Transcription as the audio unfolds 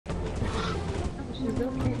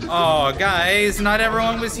Oh, guys, not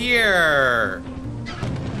everyone was here.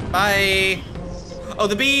 Bye. Oh,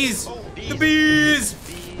 the bees. The bees.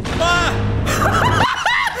 Ah!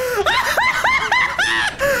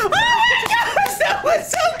 Oh my gosh, that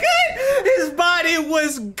was so good. His body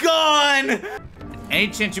was gone. Any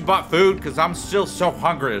chance you bought food? Because I'm still so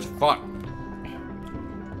hungry as fuck.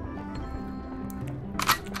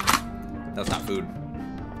 That's not food.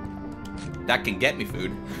 That can get me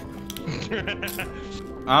food.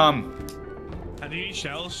 How do you eat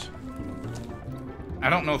shells? I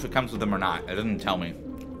don't know if it comes with them or not. It doesn't tell me.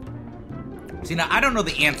 See, now, I don't know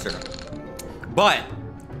the answer. But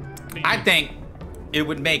I think it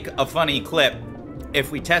would make a funny clip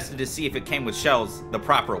if we tested to see if it came with shells the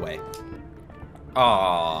proper way.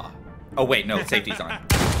 Oh, wait, no, safety's on.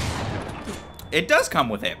 It does come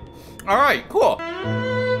with it. All right, cool.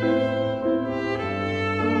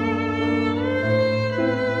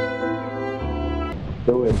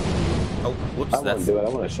 Do it. Oh, whoops, I want to do it. I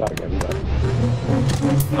want a shotgun. But...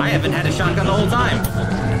 I haven't had a shotgun the whole time.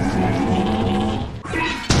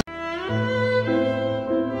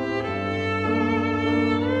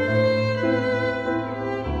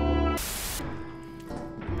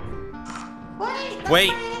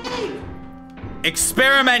 Wait.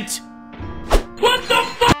 Experiment. What the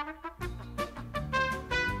fuck?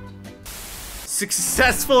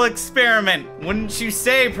 Successful experiment, wouldn't you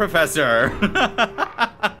say, Professor?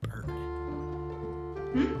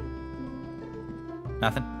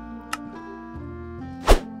 Nothing.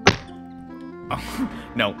 Oh,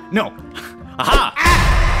 no, no. Aha!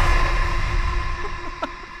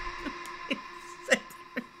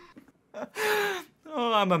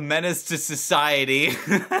 Oh, I'm a menace to society.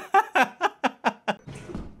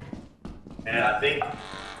 And I think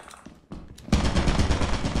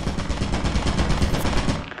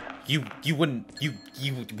you wouldn't,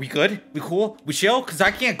 we good? We cool? We chill? Cause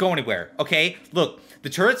I can't go anywhere, okay? Look, the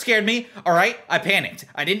turret scared me, all right? I panicked.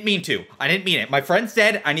 I didn't mean to. I didn't mean it. My friend's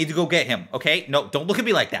dead. I need to go get him, okay? No, don't look at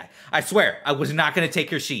me like that. I swear, I was not gonna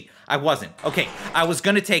take your sheet. I wasn't. Okay, I was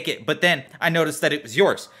gonna take it, but then I noticed that it was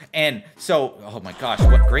yours. And so, oh my gosh,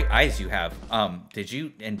 what great eyes you have. Did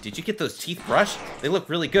you get those teeth brushed? They look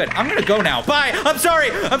really good. I'm gonna go now. Bye, I'm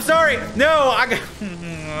sorry. No,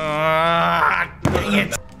 dang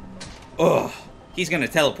it. Ugh, he's gonna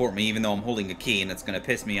teleport me even though I'm holding a key and it's gonna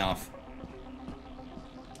piss me off.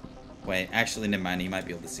 Wait, actually, never mind. He might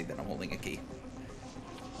be able to see that I'm holding a key.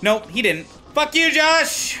 Nope, he didn't. Fuck you,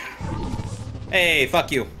 Josh! Hey,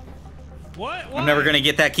 fuck you. What? I'm never gonna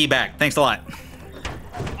get that key back. Thanks a lot.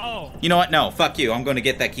 Oh. You know what? No, fuck you. I'm gonna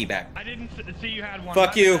get that key back. I didn't see you had one.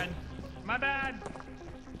 Fuck you. Bad. My bad.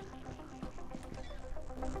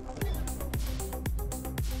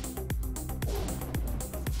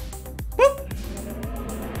 Whoop.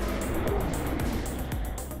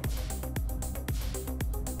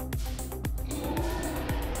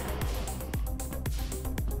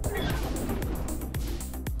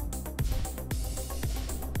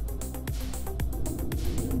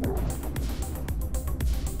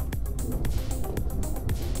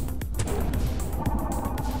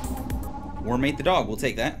 Wormmate the dog, we'll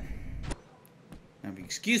take that. Now, if you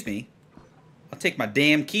excuse me, I'll take my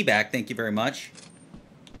damn key back, thank you very much.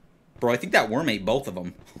 Bro, I think that worm ate both of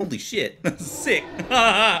them. Holy shit, sick.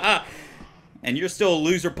 And you're still a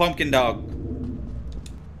loser pumpkin dog.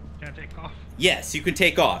 Can I take off? Yes, you can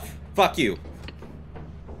take off. Fuck you.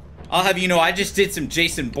 I'll have you know, I just did some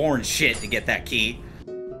Jason Bourne shit to get that key.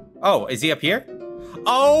 Oh, is he up here?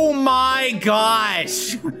 Oh my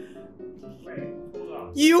gosh!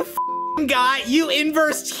 You guy, you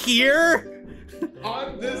inversed here?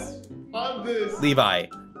 on this. Levi,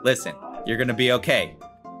 listen, you're gonna be okay.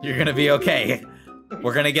 You're gonna be okay.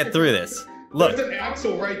 We're gonna get through this. Look. There's an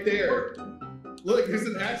axle right there. Look, there's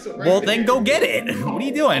an axle right there. Well, then go get it. What are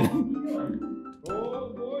you doing?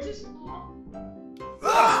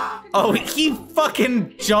 Oh, he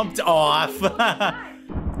fucking jumped off.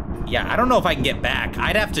 Yeah, I don't know if I can get back.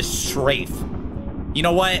 I'd have to strafe. You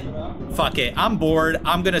know what? Fuck it. I'm bored.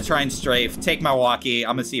 I'm gonna try and strafe. Take my walkie.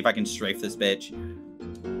 I'm gonna see if I can strafe this bitch.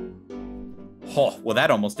 Oh, well, that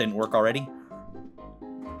almost didn't work already.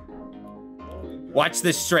 Watch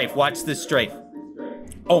this strafe. Watch this strafe.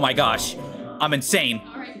 Oh my gosh. I'm insane.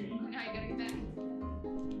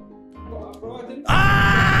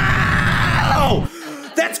 Oh!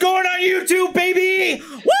 That's going on YouTube, baby!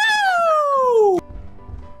 Woo!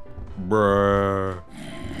 Bruh.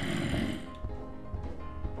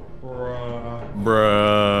 Bruh.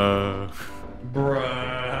 Bruh.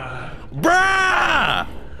 Bruh. Bruh.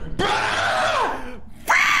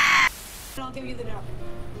 I'll give you the number.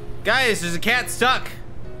 Guys, there's a cat stuck.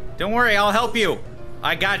 Don't worry, I'll help you.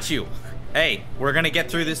 I got you. Hey, we're gonna get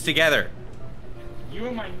through this together. You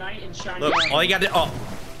are my knight in shining. Look, all you gotta do.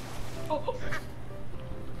 Oh.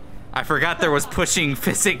 I forgot there was pushing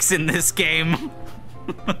physics in this game.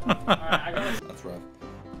 That's rough.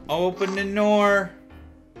 Open the door.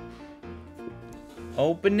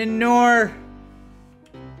 Open the door.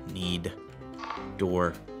 Need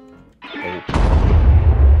door open.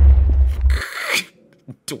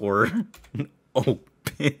 Door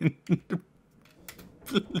open.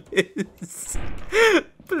 Please.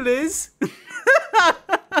 Please.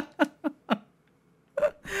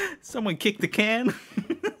 Someone kick the can.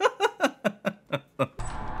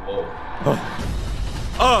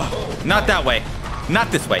 Oh, not that way.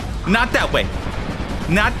 Not this way. Not that way.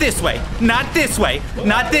 Not this way. Not this way.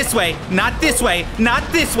 Not this way. Not this way.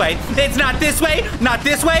 Not this way. It's not this way. Not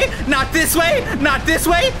this way. Not this way. Not this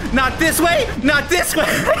way. Not this way. Not this way.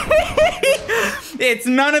 It's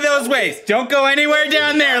none of those ways. Don't go anywhere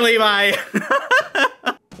down there, Levi.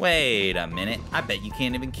 Wait a minute. I bet you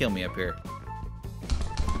can't even kill me up here.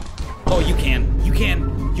 Oh, you can. You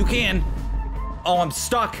can. You can. Oh, I'm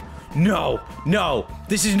stuck. No. No.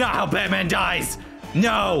 This is not how Batman dies.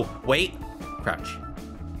 No. Wait. Crouch.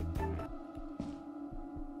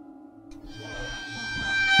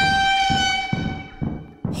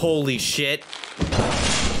 Holy shit.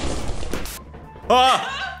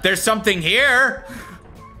 Oh, there's something here.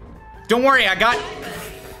 Don't worry, I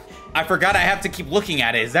forgot I have to keep looking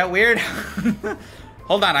at it. Is that weird?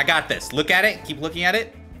 Hold on, I got this. Look at it. Keep looking at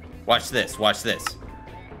it. Watch this. Watch this.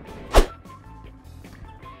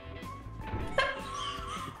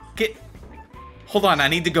 Hold on, I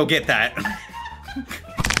need to go get that.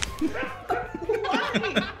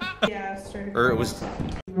 Yeah, straight. Or it was...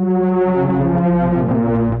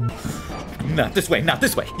 Not this way, not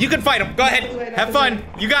this way. You can fight him. Go ahead. Have fun.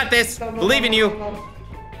 You got this. Believe in you.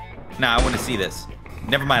 Nah, I want to see this.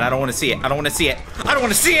 Never mind, I don't want to see it. I don't want to see it. I don't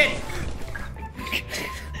want to see it.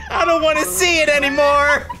 I don't want to see it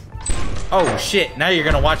anymore. Oh, shit. Now you're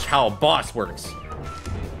going to watch how a boss works.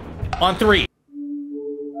 On 3.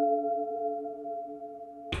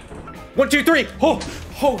 1, 2, 3.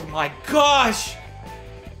 Oh my gosh.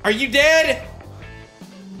 Are you dead?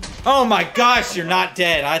 Oh my gosh, you're not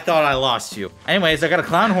dead. I thought I lost you. Anyways, I got a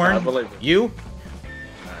clown horn. I believe it. You?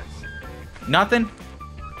 Nice. Nothing?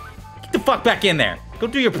 Get the fuck back in there. Go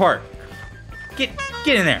do your part. Get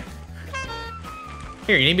in there.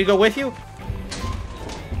 Here, you need me to go with you?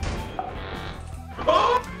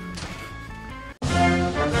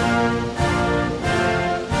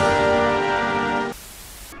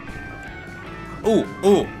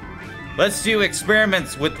 Ooh. Let's do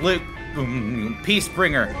experiments with Luke.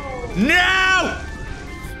 Peacebringer. No!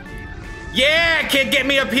 Yeah, kid, get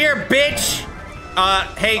me up here, bitch!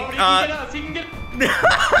 Hey,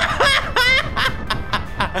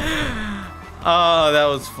 Oh, that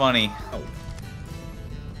was funny.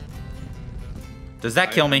 Does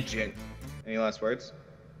that kill me? Any last words?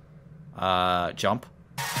 Jump.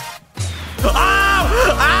 Ow!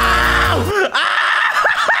 Ow!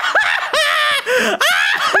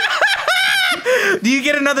 Do you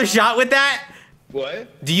get another shot with that?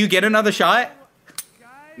 What? Do you get another shot?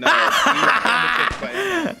 No.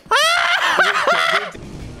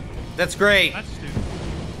 That's great. That's stupid.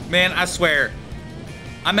 Man, I swear.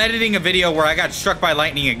 I'm editing a video where I got struck by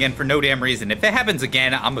lightning again for no damn reason. If it happens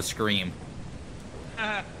again, I'm gonna scream.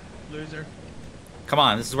 Loser. Come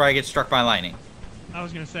on, this is where I get struck by lightning. I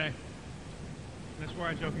was gonna say. That's where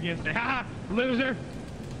I joke against it. Ha! Loser!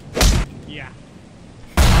 Yeah.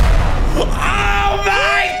 Oh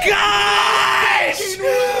my gosh!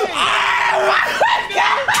 Oh my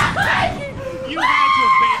gosh! You had to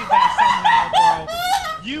have baited that somehow, bro.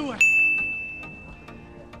 You...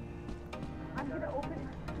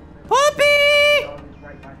 Puppy!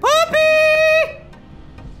 Puppy!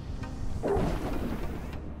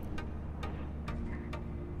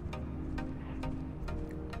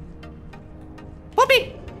 Puppy!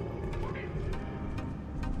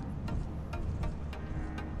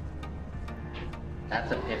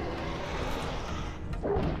 That's a pit.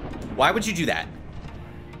 Why would you do that?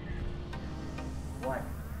 What?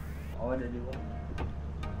 I want to do what?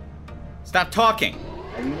 Stop talking.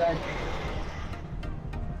 Are you guys...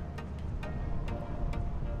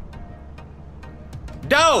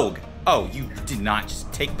 Dog! Oh, you did not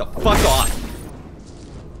just take the fuck off.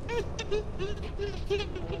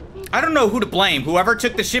 I don't know who to blame. Whoever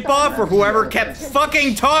took the ship off or whoever kept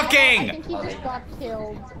fucking I talking. think he just got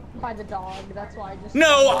killed by the dog. That's why I just.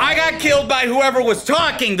 No, I got killed by whoever was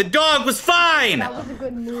talking. The dog was fine. That was a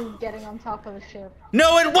good move, getting on top of the ship.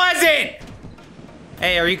 No, it wasn't.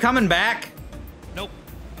 Hey, are you coming back? Nope.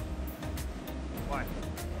 Why?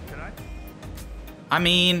 I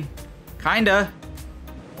mean, kinda.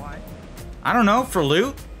 Why? I don't know, for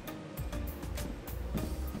loot?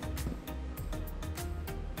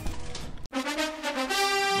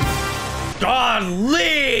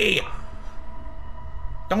 Golly!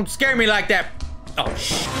 Don't scare me like that. Oh,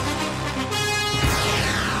 shit.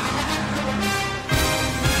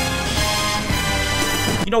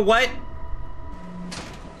 You know what?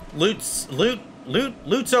 Loot's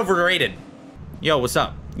overrated. Yo, what's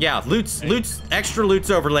up? Yeah, loot's extra loot's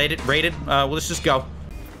overrated. Well, let's just go.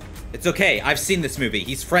 It's okay. I've seen this movie.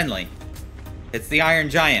 He's friendly. It's the Iron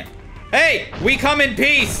Giant. Hey, we come in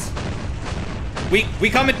peace. We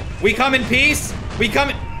come in peace. We come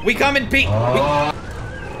in peace.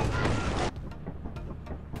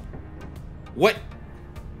 What?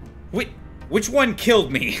 Which one killed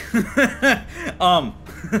me?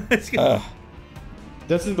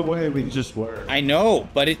 This is the way we just were. I know,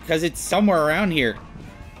 but because it's somewhere around here.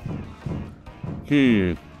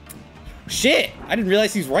 Shit! I didn't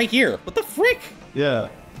realize he's right here. What the frick? Yeah.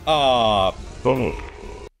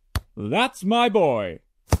 That's my boy.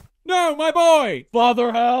 No, my boy!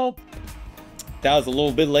 Father, help! That was a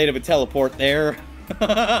little bit late of a teleport there.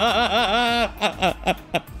 I'll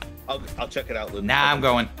check it out, Luke. Nah, I'm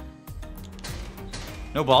going.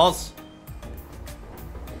 No balls.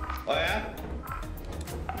 Oh yeah?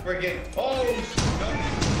 Friggin' oh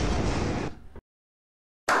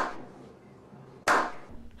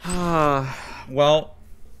well,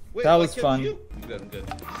 Wait, that what was killed fun. You? I'm good, I'm good.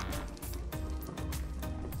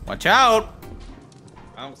 Watch out!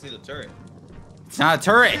 I don't see the turret. It's not a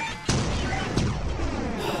turret.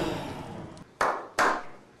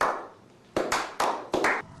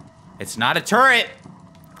 It's not a turret.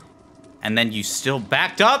 And then you still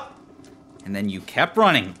backed up, and then you kept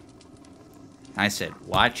running. I said,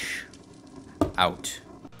 watch out.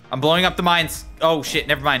 I'm blowing up the mines. Oh shit,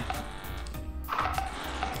 never mind.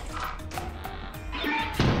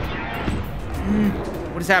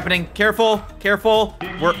 What is happening? Careful, careful.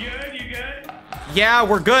 We're good? Yeah,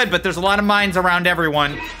 we're good, but there's a lot of mines around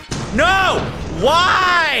everyone. No!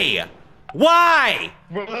 Why? Why?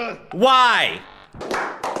 Why?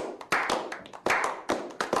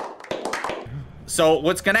 So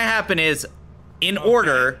what's gonna happen is, in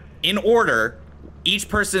order, each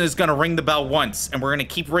person is gonna ring the bell once, and we're gonna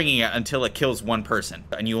keep ringing it until it kills one person.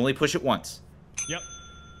 And you only push it once. Yep.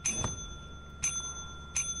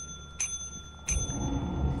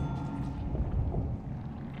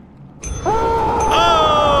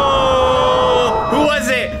 Oh! Who was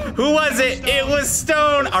it? Who was it? It was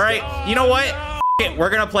Stone. All right, you know what? F it. We're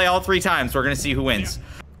gonna play all 3 times. We're gonna see who wins.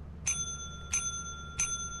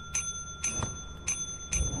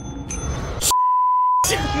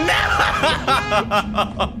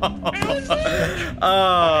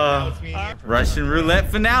 Russian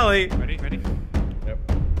roulette finale. Ready? Yep.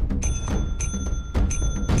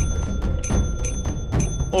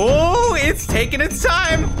 Oh, it's taking its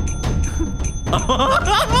time.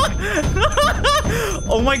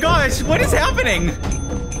 Oh my gosh, what is happening?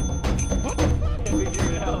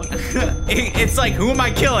 It's like, who am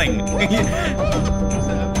I killing?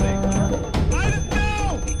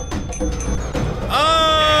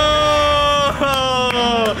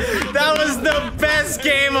 That was the best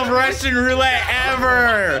game of Russian roulette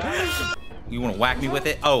ever. You want to whack me with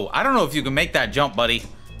it? Oh, I don't know if you can make that jump, buddy.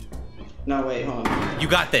 No, wait, hold on. You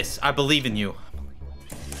got this. I believe in you.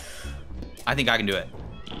 I think I can do it.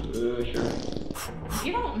 Sure.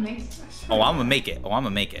 You don't make sense. Oh, I'm gonna make it. Oh, I'm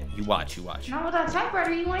gonna make it. You watch, you watch. Not with that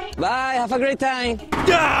typewriter, you ain't. Bye, have a great time.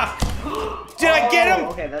 Ah! Did I get him?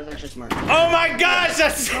 Okay, that's actually smart. Oh my gosh,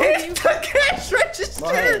 that's it. The cash register.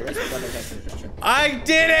 Well, hey, let's go to the cash register. I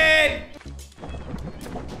did it.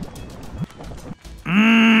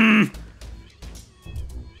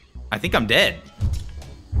 I think I'm dead.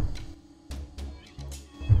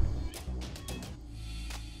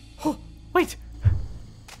 Oh, wait.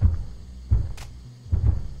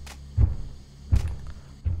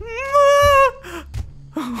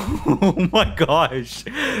 Oh my gosh.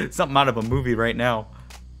 Something out of a movie right now.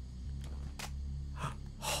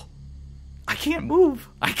 I can't move.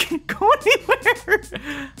 I can't go anywhere.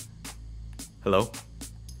 Hello?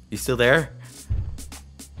 You still there?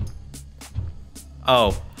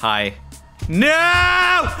 Oh, hi.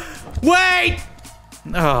 No! Wait!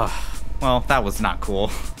 Oh, well, that was not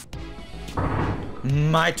cool.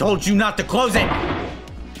 I told you not to close it.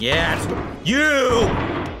 Yes, you!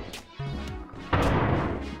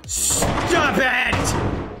 Stop it!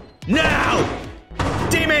 No!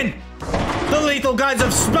 Demon! The lethal gods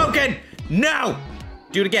have spoken! No!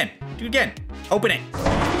 Do it again. Do it again. Open it.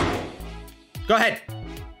 Go ahead.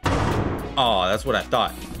 Oh, that's what I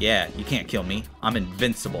thought. Yeah, you can't kill me. I'm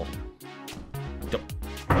invincible. Don't.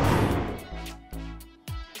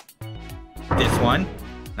 This one.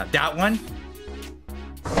 Now that one.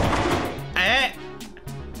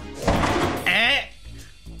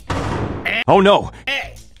 Oh no!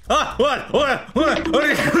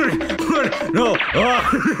 No,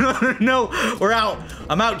 no, we're out.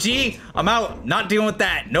 I'm out, G. I'm out. Not dealing with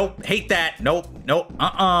that. Nope, hate that. Nope, nope,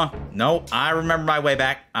 Nope, I remember my way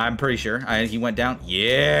back. I'm pretty sure. He went down.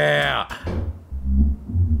 Yeah.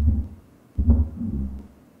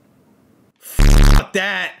 Fuck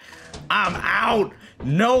that. I'm out.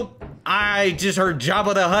 Nope. I just heard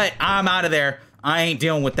Jabba the Hutt. I'm out of there. I ain't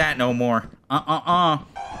dealing with that no more.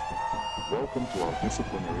 Welcome to our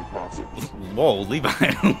disciplinary process. Whoa, Levi,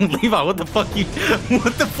 Levi, what the fuck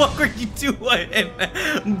are you doing?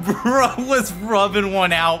 Bro was rubbing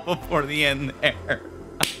one out before the end there.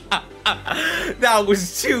 That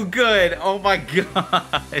was too good. Oh my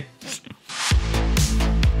god.